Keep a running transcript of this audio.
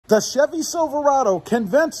The Chevy Silverado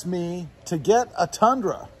convinced me to get a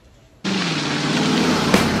Tundra.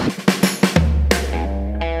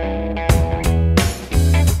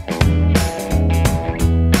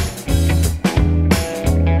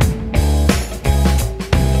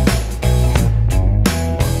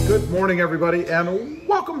 Good morning, everybody, and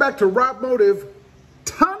welcome back to Rob Motive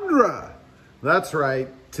Tundra. That's right.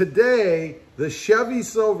 Today, the Chevy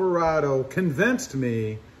Silverado convinced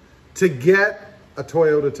me to get a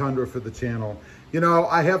Toyota Tundra for the channel. You know,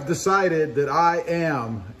 I have decided that I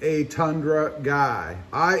am a Tundra guy.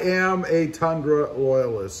 I am a Tundra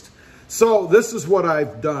loyalist. So this is what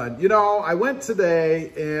I've done. You know, I went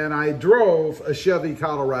today and I drove a Chevy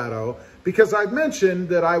Colorado because I mentioned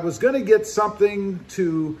that I was going to get something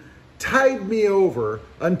to tide me over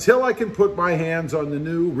until I can put my hands on the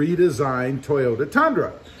new redesigned Toyota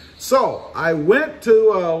Tundra. So I went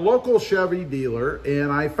to a local Chevy dealer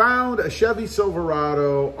and I found a Chevy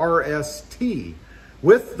Silverado RST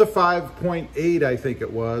with the 5.8, I think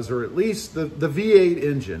it was, or at least the V8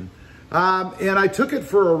 engine. And I took it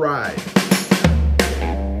for a ride.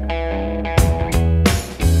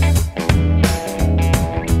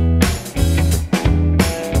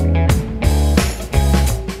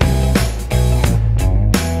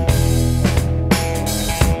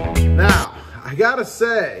 I gotta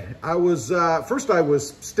say, I was, first I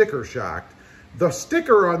was sticker shocked. The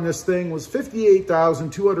sticker on this thing was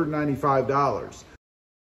 $58,295.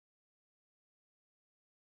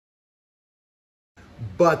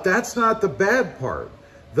 But that's not the bad part.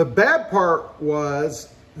 The bad part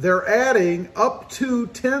was they're adding up to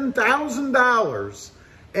 $10,000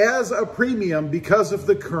 as a premium because of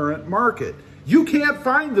the current market. You can't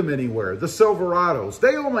find them anywhere, the Silverados.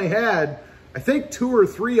 They only had, I think, 2 or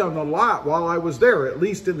 3 on the lot while I was there, at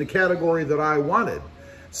least in the category that I wanted.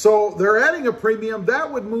 So they're adding a premium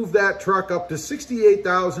that would move that truck up to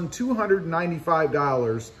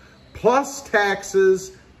 $68,295 plus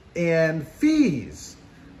taxes and fees.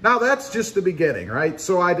 Now that's just the beginning, right?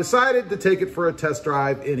 So I decided to take it for a test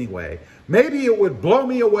drive anyway. Maybe it would blow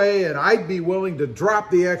me away and I'd be willing to drop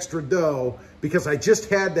the extra dough because I just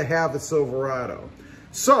had to have a Silverado.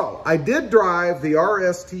 So I did drive the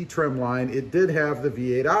RST trim line. It did have the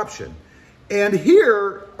V8 option. And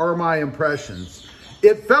here are my impressions.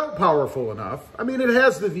 It felt powerful enough. I mean, it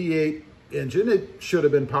has the V8 engine. It should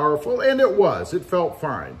have been powerful, and it was. It felt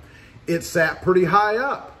fine. It sat pretty high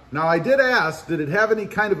up. Now, I did ask, did it have any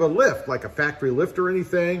kind of a lift, like a factory lift or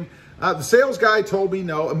anything? The sales guy told me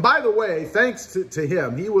no. And by the way, thanks to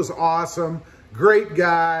him. He was awesome. Great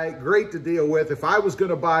guy, great to deal with. If I was going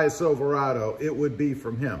to buy a Silverado, it would be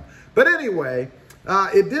from him. But anyway,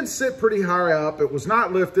 it did sit pretty high up. It was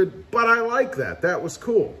not lifted, but I like that. That was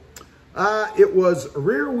cool. It was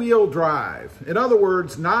rear-wheel drive. In other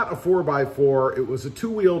words, not a 4x4. It was a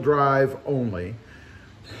 2-wheel drive only.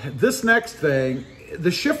 This next thing,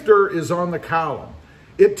 the shifter is on the column.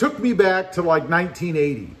 It took me back to like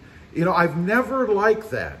 1980. You know, I've never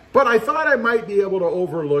liked that, but I thought I might be able to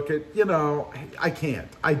overlook it. You know, I can't.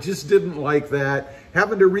 I just didn't like that.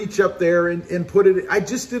 Having to reach up there and put it, I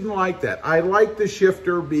just didn't like that. I like the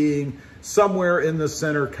shifter being somewhere in the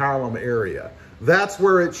center column area. That's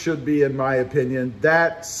where it should be, in my opinion.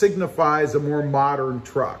 That signifies a more modern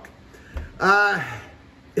truck.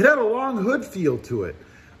 It had a long hood feel to it.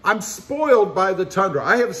 I'm spoiled by the Tundra.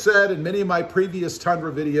 I have said in many of my previous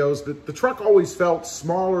Tundra videos that the truck always felt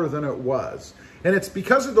smaller than it was. And it's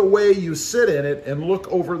because of the way you sit in it and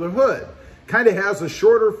look over the hood. Kind of has a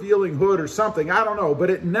shorter feeling hood or something, I don't know, but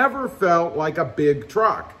it never felt like a big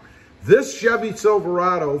truck. This Chevy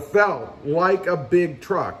Silverado felt like a big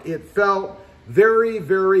truck. It felt very,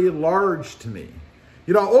 very large to me.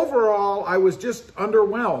 You know, overall, I was just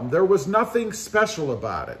underwhelmed. There was nothing special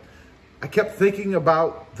about it. I kept thinking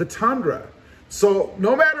about the Tundra. So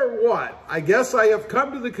no matter what, I guess I have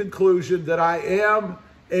come to the conclusion that I am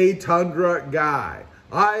a Tundra guy.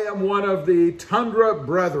 I am one of the Tundra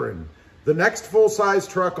brethren. The next full-size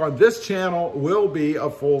truck on this channel will be a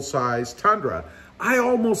full-size Tundra. I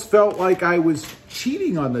almost felt like I was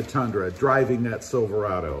cheating on the Tundra driving that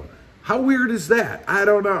Silverado. How weird is that? I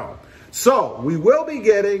don't know. So we will be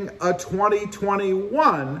getting a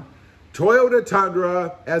 2021 Toyota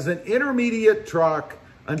Tundra as an intermediate truck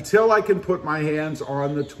until I can put my hands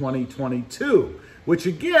on the 2022, which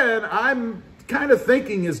again, I'm kind of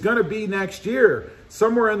thinking is going to be next year,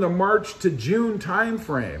 somewhere in the March to June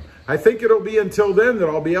timeframe. I think it'll be until then that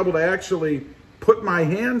I'll be able to actually put my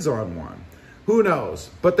hands on one. Who knows?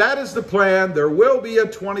 But that is the plan. There will be a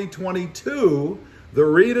 2022, the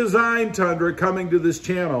redesigned Tundra coming to this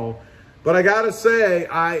channel. But I gotta say,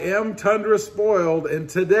 I am Tundra spoiled, and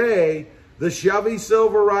today, the Chevy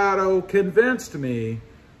Silverado convinced me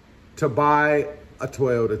to buy a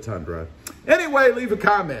Toyota Tundra. Anyway, leave a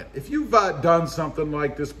comment. If you've done something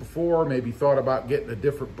like this before, maybe thought about getting a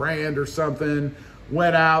different brand or something,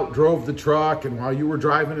 went out, drove the truck, and while you were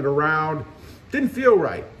driving it around, didn't feel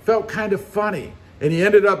right, felt kind of funny, and you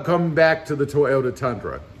ended up coming back to the Toyota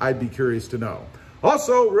Tundra. I'd be curious to know.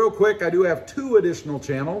 Also, real quick, I do have 2 additional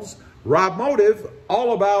channels. Rob Motive,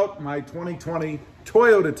 all about my 2020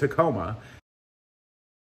 Toyota Tacoma,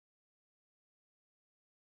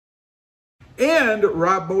 and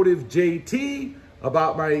Rob Motive JT,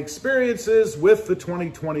 about my experiences with the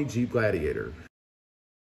 2020 Jeep Gladiator.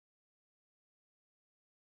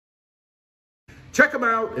 Check them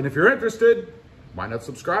out, and if you're interested, why not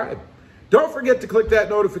subscribe? Don't forget to click that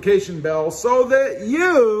notification bell so that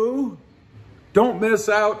you don't miss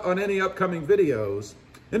out on any upcoming videos.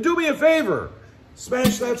 And do me a favor,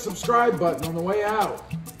 smash that subscribe button on the way out.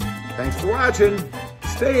 Thanks for watching.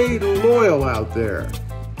 Stay loyal out there.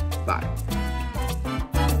 Bye.